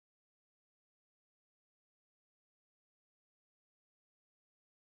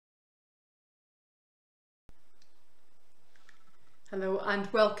Hello and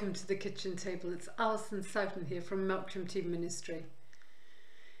welcome to the kitchen table. It's Alison Soughton here from Milksham Tea Ministry.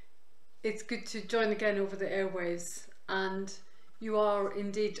 It's good to join again over the airwaves, and you are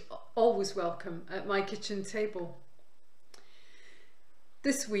indeed always welcome at my kitchen table.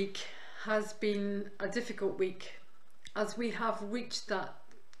 This week has been a difficult week as we have reached that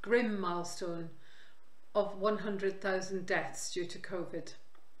grim milestone of 100,000 deaths due to COVID,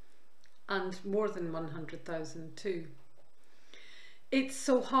 and more than 100,000 too. It's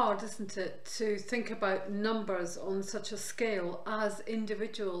so hard, isn't it, to think about numbers on such a scale as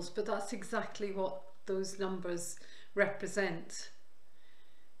individuals, but that's exactly what those numbers represent.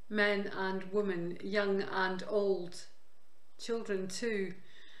 Men and women, young and old, children too,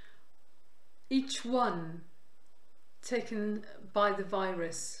 each one taken by the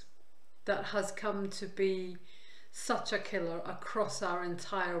virus that has come to be such a killer across our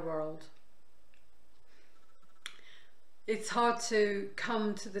entire world. It's hard to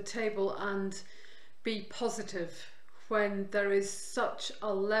come to the table and be positive when there is such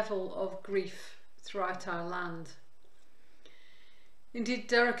a level of grief throughout our land. Indeed,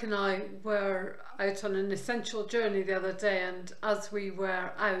 Derek and I were out on an essential journey the other day, and as we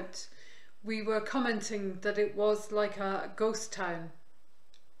were out, we were commenting that it was like a ghost town.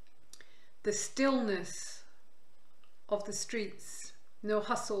 The stillness of the streets, no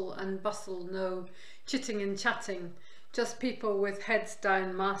hustle and bustle, no chitting and chatting, just people with heads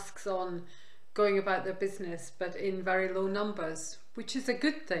down, masks on, going about their business, but in very low numbers, which is a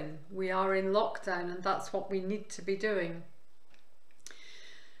good thing. We are in lockdown and that's what we need to be doing.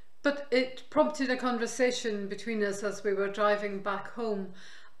 But it prompted a conversation between us as we were driving back home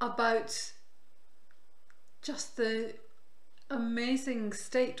about just the amazing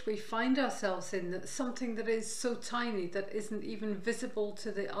state we find ourselves in, that something that is so tiny, that isn't even visible to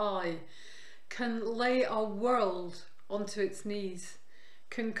the eye, can lay our world onto its knees,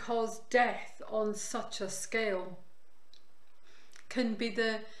 can cause death on such a scale, can be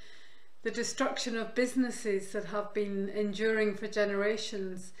the destruction of businesses that have been enduring for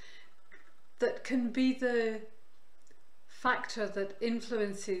generations, that can be the factor that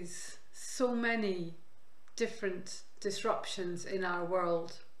influences so many different disruptions in our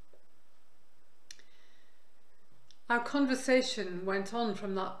world. Our conversation went on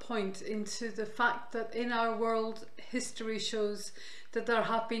from that point into the fact that in our world, history shows that there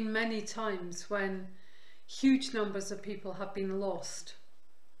have been many times when huge numbers of people have been lost.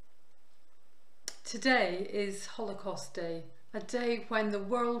 Today is Holocaust Day, a day when the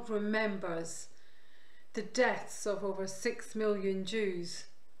world remembers the deaths of over 6 million Jews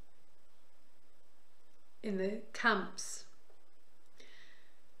in the camps.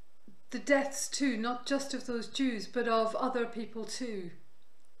 The deaths too, not just of those Jews, but of other people too.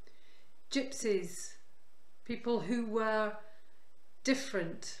 Gypsies, people who were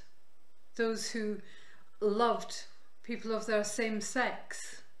different, those who loved people of their same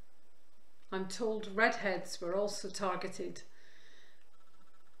sex. I'm told redheads were also targeted.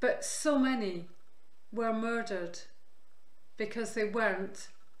 But so many were murdered because they weren't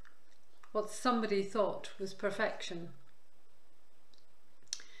what somebody thought was perfection.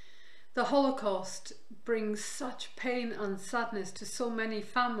 The Holocaust brings such pain and sadness to so many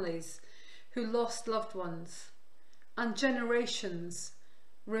families who lost loved ones, and generations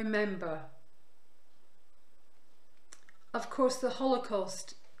remember. Of course, the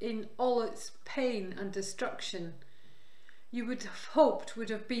Holocaust, in all its pain and destruction, you would have hoped would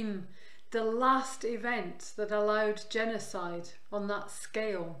have been the last event that allowed genocide on that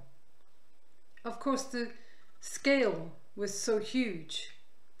scale. Of course, the scale was so huge.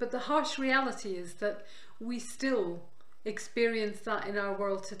 But the harsh reality is that we still experience that in our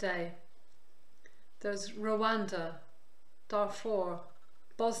world today. There's Rwanda, Darfur,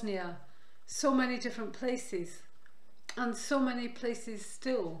 Bosnia, so many different places, and so many places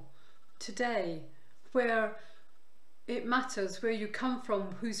still today where it matters where you come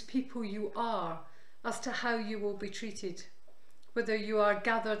from, whose people you are, as to how you will be treated. Whether you are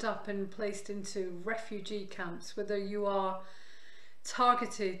gathered up and placed into refugee camps, whether you are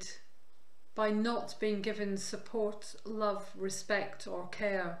targeted by not being given support, love, respect or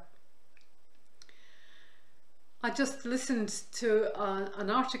care. I just listened to an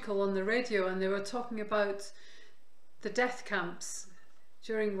article on the radio, and they were talking about the death camps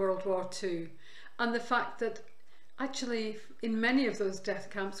during World War II, and the fact that actually in many of those death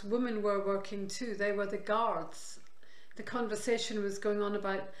camps women were working too. They were the guards. The conversation was going on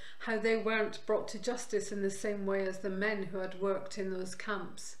about how they weren't brought to justice in the same way as the men who had worked in those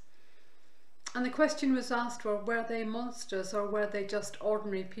camps. And the question was asked, well, were they monsters or were they just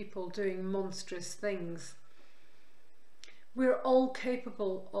ordinary people doing monstrous things? We're all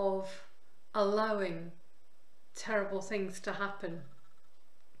capable of allowing terrible things to happen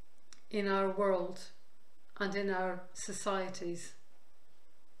in our world and in our societies.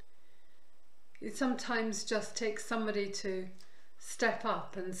 It sometimes just takes somebody to step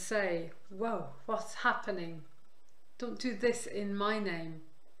up and say, whoa, what's happening? Don't do this in my name,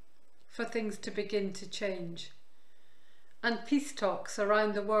 for things to begin to change. And peace talks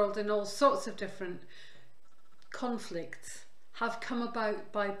around the world in all sorts of different conflicts have come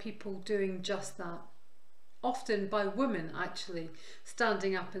about by people doing just that. Often by women actually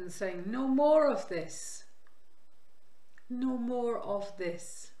standing up and saying, no more of this. No more of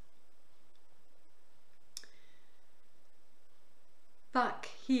this. Back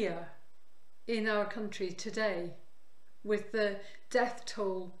here in our country today, with the death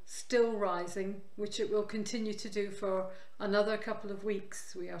toll still rising, which it will continue to do for another couple of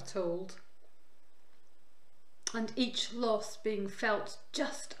weeks, we are told, and each loss being felt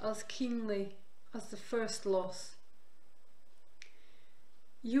just as keenly as the first loss,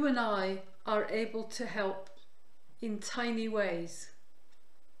 you and I are able to help in tiny ways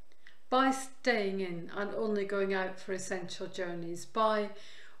by staying in and only going out for essential journeys, by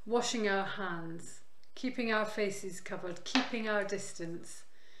washing our hands, keeping our faces covered, keeping our distance.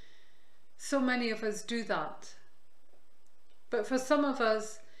 So many of us do that. But for some of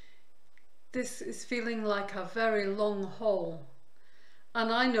us, this is feeling like a very long haul.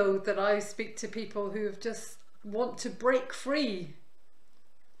 And I know that I speak to people who just want to break free,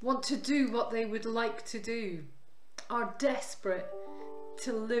 want to do what they would like to do, are desperate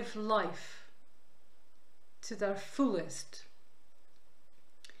to live life to their fullest.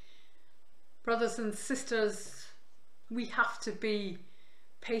 Brothers and sisters, we have to be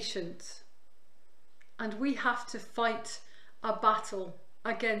patient, and we have to fight a battle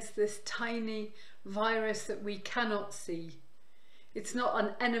against this tiny virus that we cannot see. It's not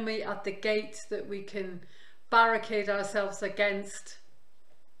an enemy at the gate that we can barricade ourselves against.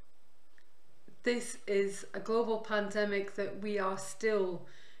 This is a global pandemic that we are still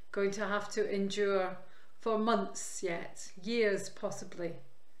going to have to endure for months yet, years possibly.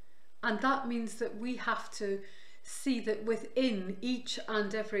 And that means that we have to see that within each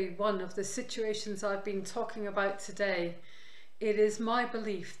and every one of the situations I've been talking about today, it is my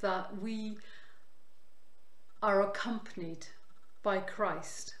belief that we are accompanied by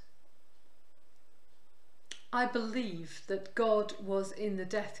Christ. I believe that God was in the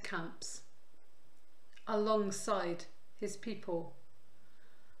death camps alongside his people.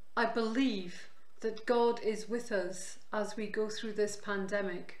 I believe that God is with us as we go through this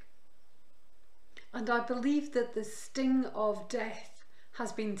pandemic. And I believe that the sting of death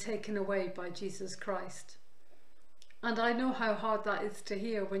has been taken away by Jesus Christ. And I know how hard that is to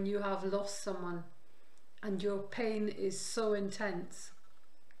hear when you have lost someone and your pain is so intense.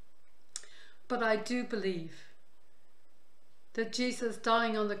 But I do believe that Jesus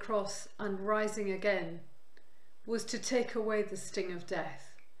dying on the cross and rising again was to take away the sting of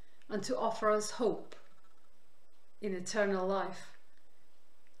death and to offer us hope in eternal life.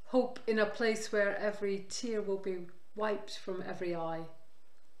 Hope in a place where every tear will be wiped from every eye,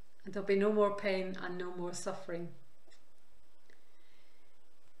 and there'll be no more pain and no more suffering.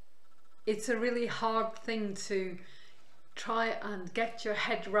 It's a really hard thing to try and get your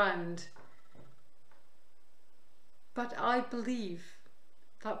head round, but I believe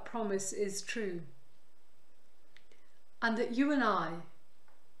that promise is true, and that you and I,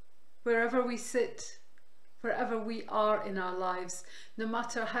 wherever we sit, wherever we are in our lives, no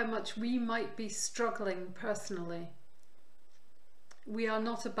matter how much we might be struggling personally, we are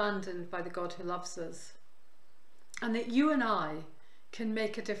not abandoned by the God who loves us, and that you and I can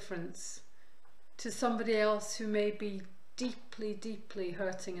make a difference to somebody else who may be deeply, deeply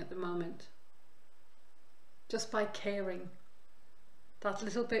hurting at the moment, just by caring that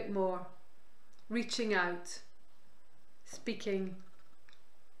little bit more, reaching out, speaking,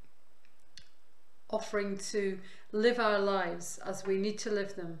 offering to live our lives as we need to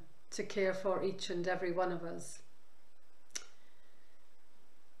live them, to care for each and every one of us.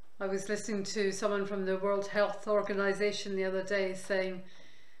 I was listening to someone from the World Health Organization the other day saying,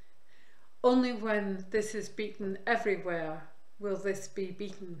 only when this is beaten everywhere will this be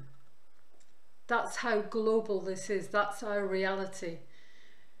beaten. That's how global this is. That's our reality.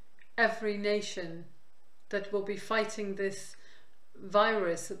 Every nation that will be fighting this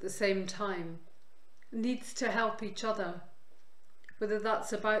virus at the same time needs to help each other, whether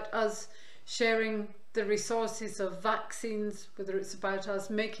that's about us sharing the resources of vaccines, whether it's about us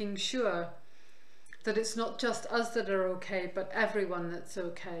making sure that it's not just us that are okay, but everyone that's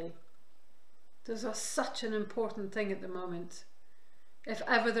okay. Those are such an important thing at the moment. If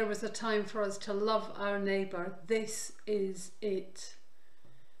ever there was a time for us to love our neighbour, this is it.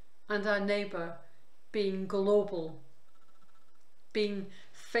 And our neighbour being global, being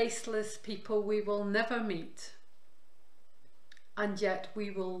faceless people we will never meet, and yet we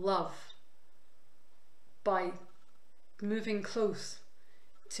will love by moving close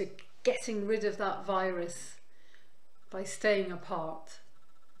to getting rid of that virus, by staying apart,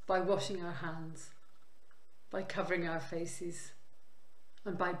 by washing our hands, by covering our faces,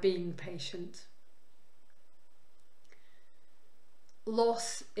 and by being patient.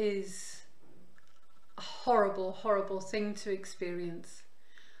 Loss is a horrible, horrible thing to experience.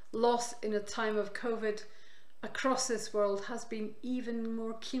 Loss in a time of COVID across this world has been even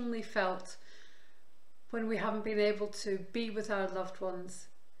more keenly felt when we haven't been able to be with our loved ones,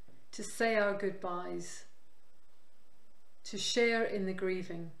 to say our goodbyes, to share in the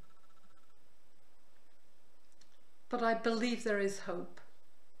grieving. But I believe there is hope.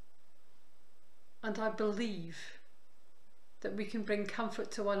 And I believe that we can bring comfort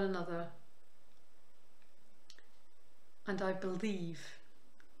to one another. And I believe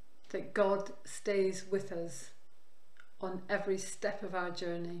that God stays with us on every step of our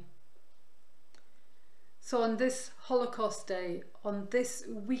journey. So on this Holocaust Day, on this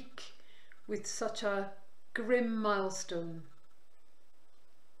week with such a grim milestone,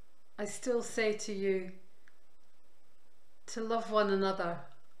 I still say to you to love one another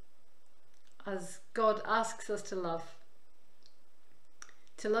as God asks us to love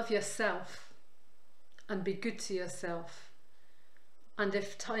yourself and be good to yourself. And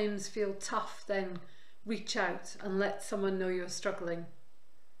if times feel tough, then reach out and let someone know you're struggling.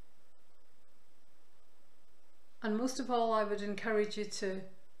 And most of all, I would encourage you to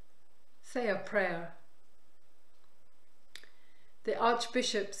say a prayer. The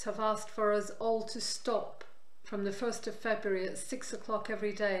archbishops have asked for us all to stop from the 1st of February at 6 o'clock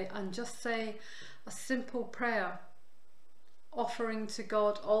every day and just say a simple prayer, offering to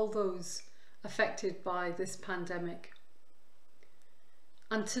God all those affected by this pandemic.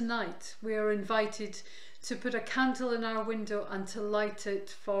 And tonight we are invited to put a candle in our window and to light it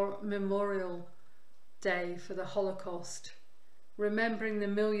for Memorial Day for the Holocaust, remembering the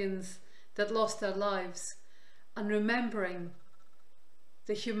millions that lost their lives and remembering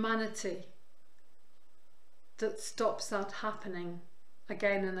the humanity that stops that happening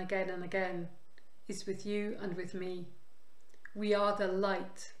again and again and again is with you and with me. We are the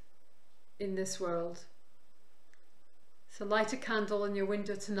light in this world. So light a candle in your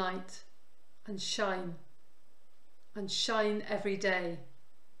window tonight and shine every day,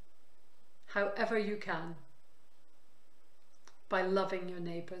 however you can, by loving your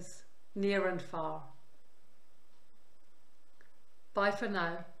neighbours near and far. Bye for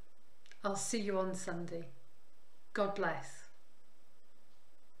now. I'll see you on Sunday. God bless.